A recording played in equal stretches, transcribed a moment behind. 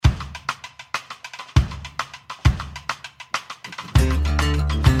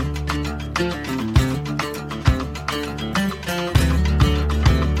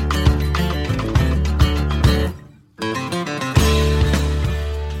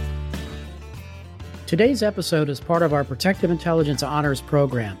Today's episode is part of our Protective Intelligence Honors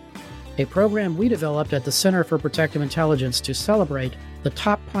Program, a program we developed at the Center for Protective Intelligence to celebrate the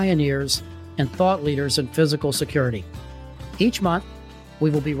top pioneers and thought leaders in physical security. Each month, we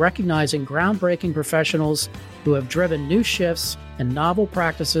will be recognizing groundbreaking professionals who have driven new shifts and novel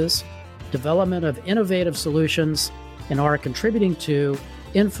practices, development of innovative solutions, and are contributing to,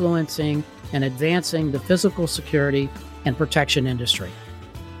 influencing, and advancing the physical security and protection industry.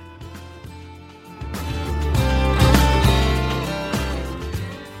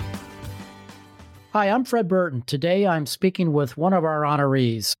 Hi, I'm Fred Burton. Today I'm speaking with one of our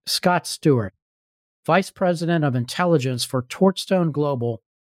honorees, Scott Stewart, Vice President of Intelligence for Torchstone Global,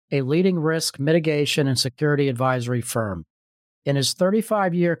 a leading risk mitigation and security advisory firm. In his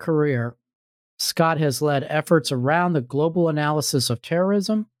 35-year career, Scott has led efforts around the global analysis of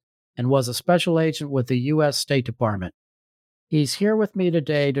terrorism and was a special agent with the U.S. State Department. He's here with me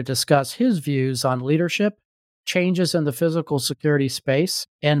today to discuss his views on leadership, changes in the physical security space,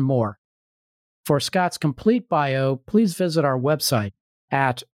 and more. For Scott's complete bio, please visit our website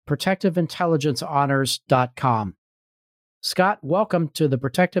at protectiveintelligencehonors.com. Scott, welcome to the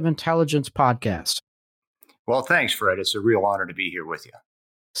Protective Intelligence Podcast. Well, thanks, Fred. It's a real honor to be here with you.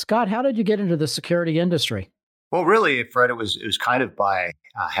 Scott, how did you get into the security industry? Well, really, Fred, it was kind of by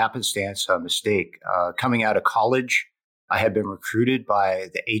happenstance, a mistake. Coming out of college, I had been recruited by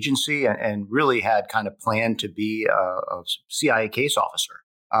the agency and really had kind of planned to be a CIA case officer.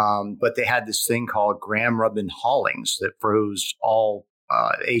 But they had this thing called Graham-Rubin-Hollings that froze all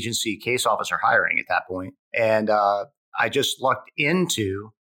agency case officer hiring at that point. And I just lucked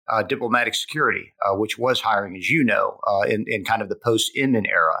into diplomatic security, which was hiring, as you know, in kind of the post-Inman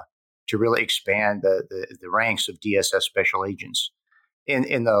era to really expand the ranks of DSS special agents.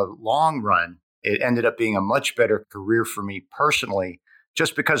 In the long run, it ended up being a much better career for me personally,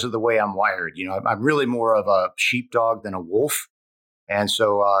 just because of the way I'm wired. You know, I'm really more of a sheepdog than a wolf. And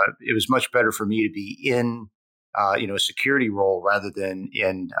so it was much better for me to be in, a security role rather than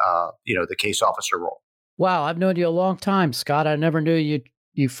in, the case officer role. Wow, I've known you a long time, Scott. I never knew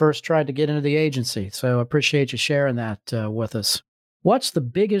you first tried to get into the agency. So I appreciate you sharing that with us. What's the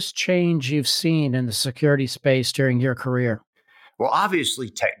biggest change you've seen in the security space during your career? Well, obviously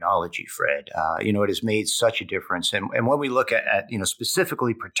technology, Fred. It has made such a difference. And when we look at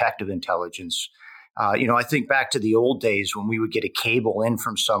specifically protective intelligence, I think back to the old days when we would get a cable in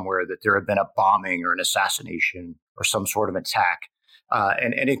from somewhere that there had been a bombing or an assassination or some sort of attack.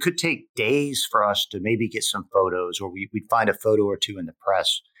 And it could take days for us to maybe get some photos, or we'd find a photo or two in the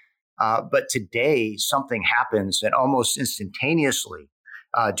press. But today, something happens, and almost instantaneously,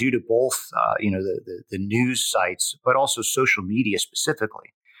 due to both, the news sites, but also social media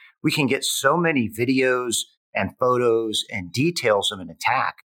specifically, we can get so many videos and photos and details of an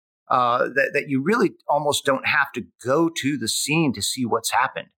attack that you really almost don't have to go to the scene to see what's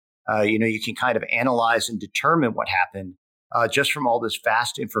happened. You can kind of analyze and determine what happened just from all this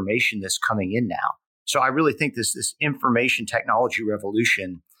vast information that's coming in now. So I really think this information technology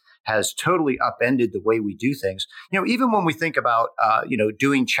revolution has totally upended the way we do things. Even when we think about,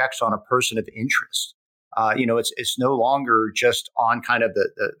 doing checks on a person of interest, it's no longer just on kind of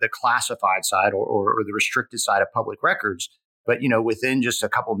the classified side or the restricted side of public records. But, within just a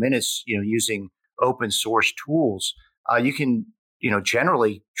couple minutes, using open source tools, you can,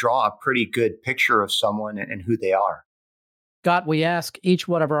 generally draw a pretty good picture of someone and who they are. Scott, we ask each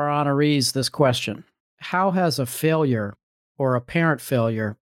one of our honorees this question. How has a failure or apparent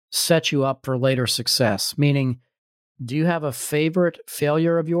failure set you up for later success? Meaning, do you have a favorite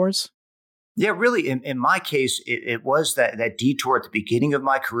failure of yours? Yeah, really. In my case, it was that detour at the beginning of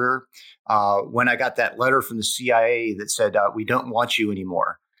my career when I got that letter from the CIA that said, we don't want you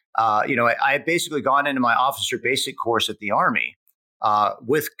anymore. I had basically gone into my officer basic course at the Army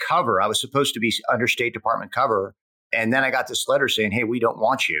with cover. I was supposed to be under State Department cover. And then I got this letter saying, hey, we don't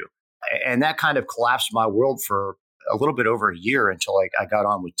want you. And that kind of collapsed my world for a little bit over a year until I got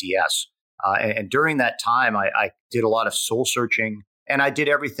on with DS. And during that time, I did a lot of soul searching. And I did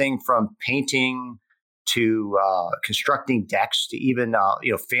everything from painting to constructing decks to even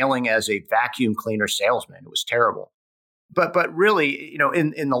failing as a vacuum cleaner salesman. It was terrible. But really,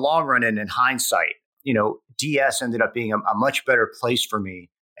 in the long run and in hindsight, DS ended up being a much better place for me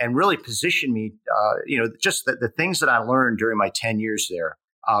and really positioned me. Just the things that I learned during my 10 years there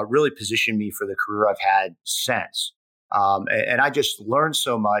really positioned me for the career I've had since. And I just learned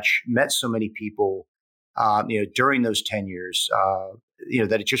so much, met so many people. During those 10 years,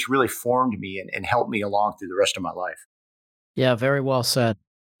 that it just really formed me and helped me along through the rest of my life. Yeah, very well said.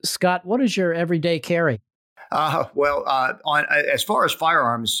 Scott, what is your everyday carry? As far as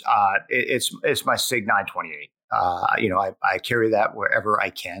firearms, it's my Sig 928. I carry that wherever I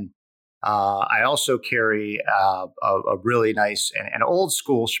can. I also carry a really nice and an old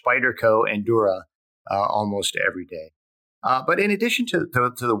school Spyderco Endura almost every day. But in addition to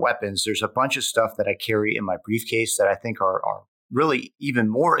the weapons, there's a bunch of stuff that I carry in my briefcase that I think are really even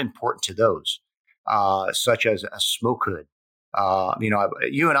more important to those, such as a smoke hood.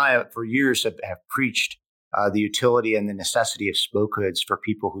 You and I for years have preached the utility and the necessity of smoke hoods for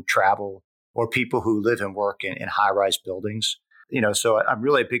people who travel or people who live and work in high-rise buildings. So I'm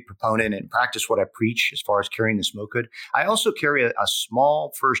really a big proponent and practice what I preach as far as carrying the smoke hood. I also carry a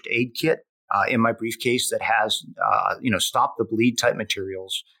small first aid kit in my briefcase that has, stop the bleed type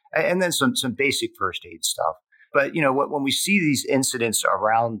materials and then some basic first aid stuff. But, when we see these incidents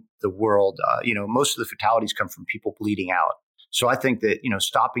around the world, most of the fatalities come from people bleeding out. So I think that,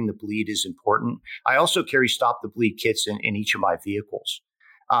 stopping the bleed is important. I also carry stop the bleed kits in each of my vehicles.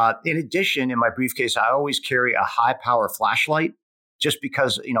 In addition, in my briefcase, I always carry a high power flashlight just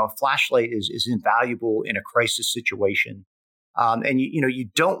because, a flashlight is invaluable in a crisis situation. And you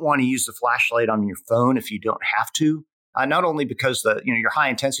don't want to use the flashlight on your phone if you don't have to. Not only because your high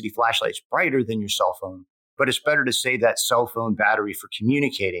intensity flashlight is brighter than your cell phone, but it's better to save that cell phone battery for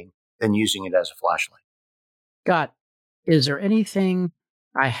communicating than using it as a flashlight. Scott, is there anything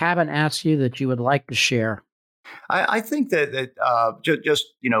I haven't asked you that you would like to share? I think that just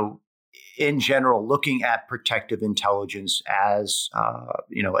in general, looking at protective intelligence as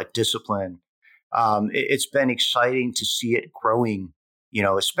a discipline. It's been exciting to see it growing,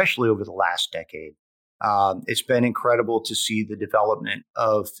 especially over the last decade. It's been incredible to see the development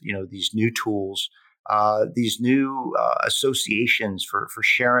of, these new tools, these new associations for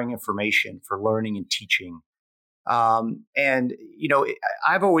sharing information, for learning and teaching. I've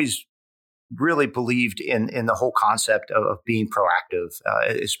always really believed in the whole concept of being proactive,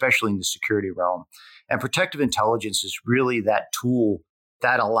 especially in the security realm. And protective intelligence is really that tool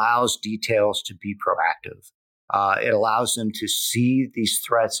that allows details to be proactive. It allows them to see these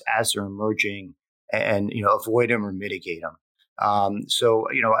threats as they're emerging and avoid them or mitigate them. I'm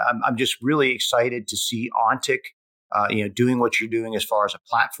just really excited to see ONTIC, doing what you're doing as far as a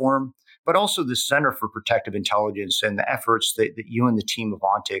platform, but also the Center for Protective Intelligence and the efforts that you and the team of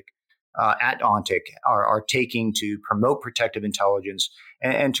ONTIC at ONTIC are taking to promote protective intelligence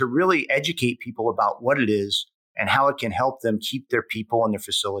and to really educate people about what it is and how it can help them keep their people and their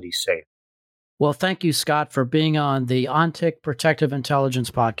facilities safe. Well, thank you, Scott, for being on the ONTIC Protective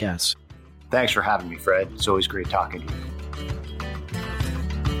Intelligence podcast. Thanks for having me, Fred. It's always great talking to you.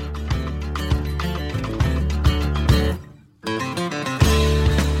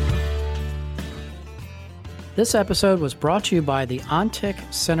 This episode was brought to you by the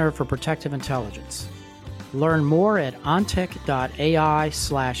ONTIC Center for Protective Intelligence. Learn more at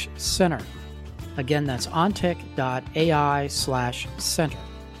ontic.ai/center. Again, that's ontic.ai/center.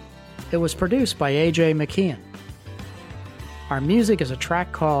 It was produced by A.J. McKeon. Our music is a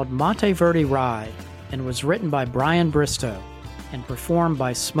track called Monteverdi Ride and was written by Brian Bristow and performed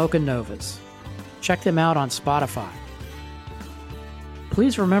by Smokin' Novas. Check them out on Spotify.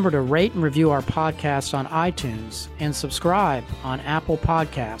 Please remember to rate and review our podcast on iTunes and subscribe on Apple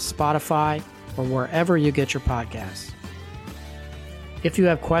Podcasts, Spotify, or wherever you get your podcasts. If you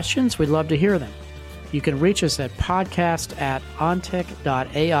have questions, we'd love to hear them. You can reach us at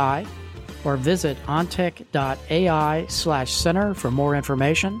podcast@ontic.ai or visit ontic.ai/center for more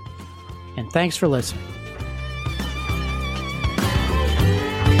information. And thanks for listening.